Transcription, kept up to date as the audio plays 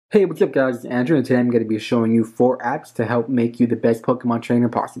Hey, what's up guys, it's Andrew, and today I'm going to be showing you 4 apps to help make you the best Pokemon trainer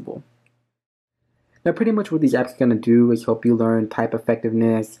possible. Now pretty much what these apps are going to do is help you learn type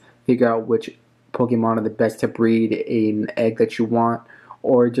effectiveness, figure out which Pokemon are the best to breed an egg that you want,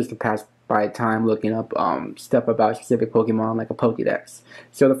 or just to pass by time looking up stuff about specific Pokemon like a Pokédex.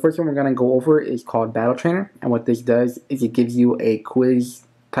 So the first one we're going to go over is called Battle Trainer, and what this does is it gives you a quiz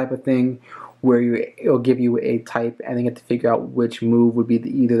type of thing where it'll give you a type and then you have to figure out which move would be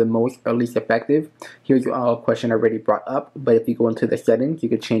either the most or least effective. Here's a question already brought up, but if you go into the settings, you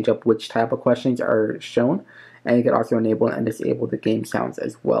can change up which type of questions are shown, and you can also enable and disable the game sounds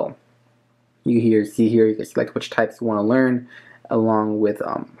as well. You can select which types you want to learn, along with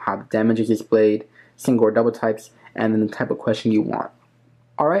how the damage is displayed, single or double types, and then the type of question you want.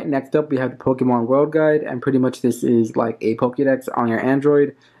 Alright, next up we have the Pokemon World Guide, and pretty much this is like a Pokédex on your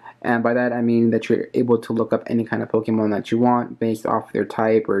Android. And by that I mean that you're able to look up any kind of Pokemon that you want based off their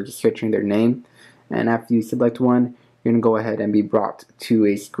type or just searching their name. And after you select one, you're going to go ahead and be brought to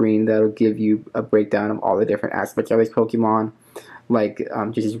a screen that'll give you a breakdown of all the different aspects of this Pokemon, like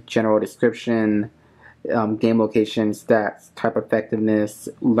just general description, game location, stats, type effectiveness,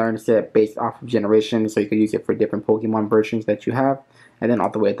 learn set based off of generation, so you could use it for different Pokemon versions that you have. And then all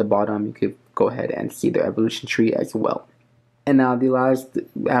the way at the bottom, you could go ahead and see the evolution tree as well. And now the last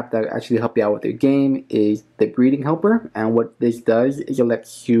app that actually help you out with your game is the Breeding Helper. And what this does is it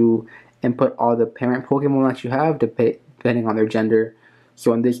lets you input all the parent Pokemon that you have depending on their gender.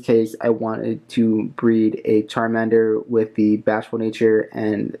 So in this case, I wanted to breed a Charmander with the bashful nature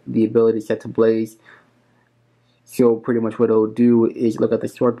and the ability set to Blaze. So pretty much what it'll do is look at the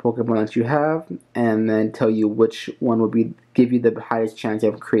stored Pokemon that you have and then tell you which one would give you the highest chance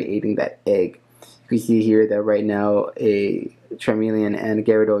of creating that egg. You see here that right now a Charmeleon and a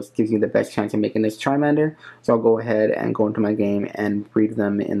Gyarados gives you the best chance of making this Charmander. So I'll go ahead and go into my game and breed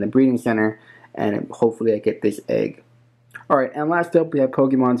them in the breeding center, and hopefully I get this egg. Alright, and last up we have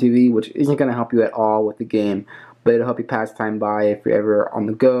Pokemon TV, which isn't going to help you at all with the game, but it'll help you pass time by if you're ever on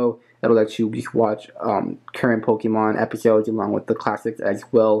the go. It'll let you just watch current Pokemon episodes along with the classics as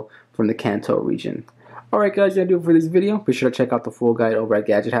well from the Kanto region. Alright guys, that's do it for this video. Be sure to check out the full guide over at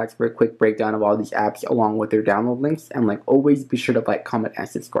Gadget Hacks for a quick breakdown of all these apps along with their download links. And like always, be sure to like, comment, and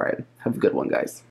subscribe. Have a good one, guys.